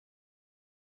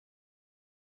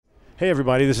Hey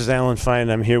everybody, this is Alan Fine.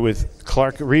 I'm here with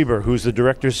Clark Reber, who's the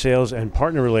Director of Sales and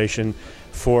Partner Relation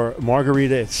for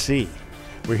Margarita at Sea.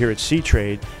 We're here at Sea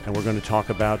Trade, and we're going to talk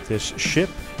about this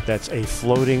ship that's a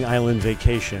floating island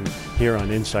vacation here on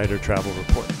Insider Travel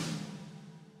Report.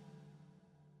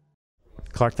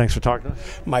 Clark, thanks for talking to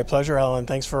us. My pleasure, Alan.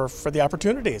 Thanks for the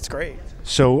opportunity. It's great.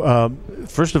 So,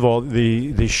 first of all,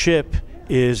 the ship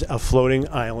is a floating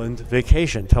island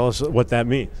vacation. Tell us what that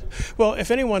means. Well,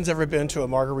 if anyone's ever been to a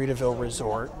Margaritaville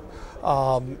resort,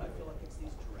 all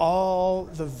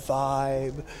the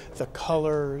vibe, the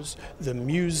colors, the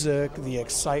music, the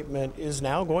excitement is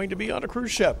now going to be on a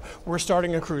cruise ship. We're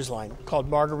starting a cruise line called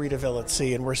Margaritaville at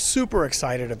Sea, and we're super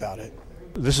excited about it.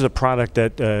 This is a product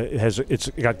that it's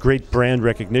got great brand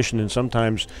recognition, and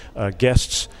sometimes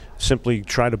guests simply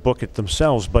try to book it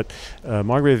themselves, but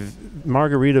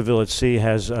Margaritaville at Sea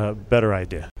has a better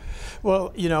idea.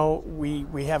 Well, you know,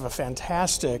 we have a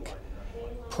fantastic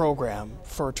program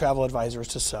for travel advisors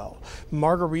to sell.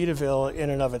 Margaritaville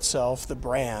in and of itself, the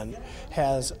brand,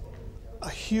 has a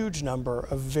huge number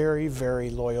of very, very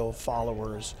loyal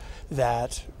followers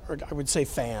that, or I would say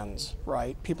fans,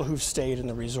 right? People who've stayed in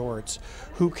the resorts,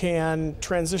 who can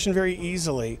transition very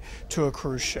easily to a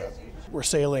cruise ship. We're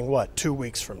sailing, 2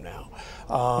 weeks from now?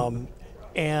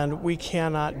 And we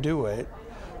cannot do it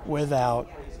without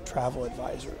travel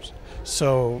advisors.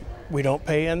 So we don't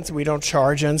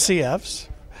charge NCFs.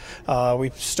 We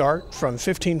start from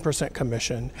 15%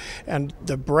 commission, and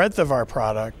the breadth of our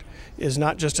product is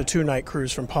not just a 2-night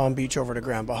cruise from Palm Beach over to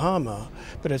Grand Bahama,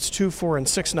 but it's 2, 4, and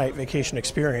 6-night vacation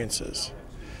experiences.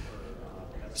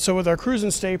 So with our cruise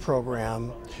and stay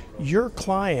program, your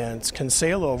clients can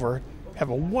sail over, have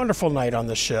a wonderful night on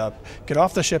the ship, get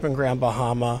off the ship in Grand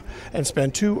Bahama, and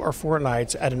spend 2 or 4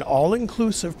 nights at an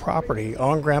all-inclusive property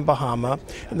on Grand Bahama,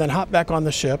 and then hop back on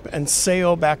the ship and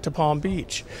sail back to Palm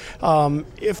Beach.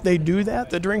 If they do that,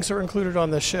 the drinks are included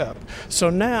on the ship. So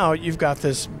now you've got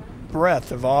this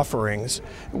breadth of offerings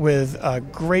with a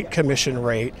great commission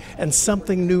rate and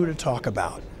something new to talk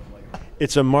about.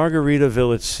 It's a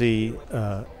Margaritaville at Sea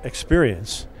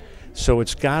experience, so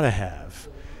it's got to have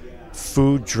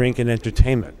food, drink, and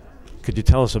entertainment. Could you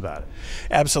tell us about it?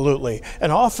 Absolutely.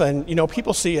 And often, you know,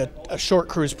 people see a short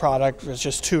cruise product that's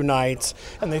just 2 nights,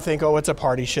 and they think, oh, it's a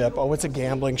party ship, oh, it's a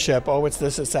gambling ship, oh, it's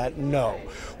this, it's that. No.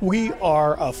 We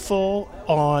are a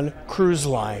full-on cruise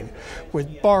line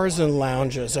with bars and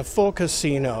lounges, a full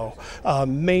casino,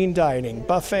 main dining,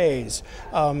 buffets,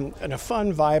 and a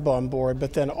fun vibe on board,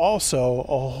 but then also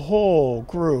a whole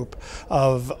group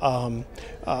of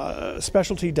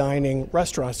specialty dining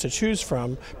restaurants to choose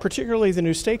from, particularly the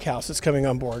new steakhouse that's coming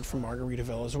on board from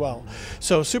Margaritaville as well.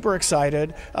 So super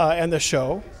excited, and the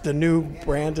show, the new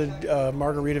branded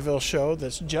Margaritaville show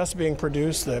that's just being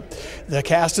produced. The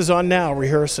cast is on now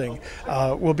rehearsing.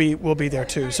 We'll be there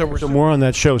too. So more on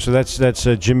that show. So that's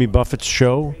Jimmy Buffett's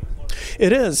show.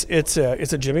 It is. It's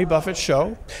a Jimmy Buffett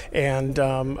show, and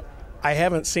I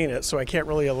haven't seen it, so I can't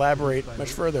really elaborate much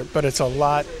further. But it's a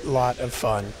lot of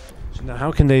fun. Now,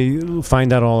 how can they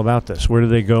find out all about this? Where do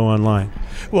they go online?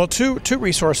 Well, two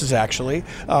resources, actually.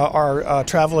 Our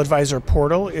travel advisor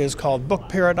portal is called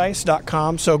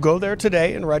bookparadise.com, so go there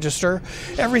today and register.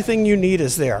 Everything you need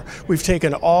is there. We've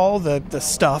taken all the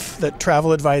stuff that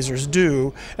travel advisors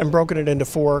do and broken it into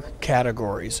 4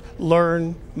 categories: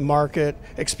 learn, market,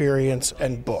 experience,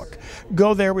 and book.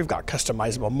 Go there. We've got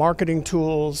customizable marketing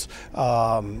tools,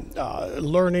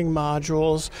 learning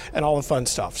modules, and all the fun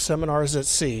stuff. Seminars at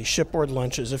sea, shipboard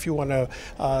lunches. If you want to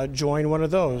join one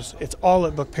of those, it's all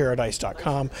at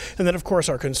bookparadise.com. And then, of course,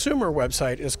 our consumer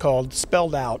website is called,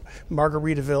 spelled out,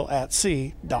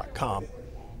 margaritavilleatsea.com.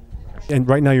 And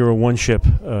right now you're a one-ship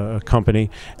company.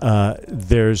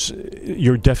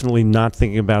 You're definitely not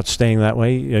thinking about staying that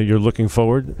way. You're looking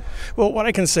forward. Well, what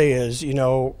I can say is, you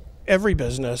know, every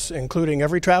business, including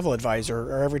every travel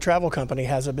advisor or every travel company,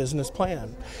 has a business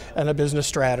plan and a business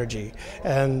strategy.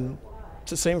 And it's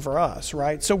the same for us,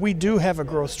 right? So we do have a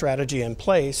growth strategy in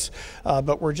place,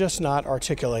 but we're just not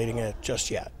articulating it just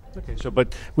yet. Okay, so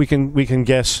but we can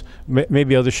guess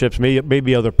maybe other ships,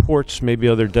 maybe other ports, maybe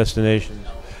other destinations.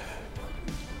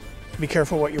 Be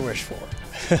careful what you wish for.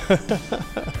 All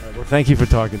right, well, thank you for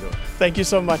talking to us. Thank you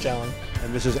so much, Alan.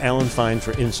 And this is Alan Fine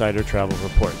for Insider Travel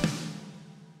Report.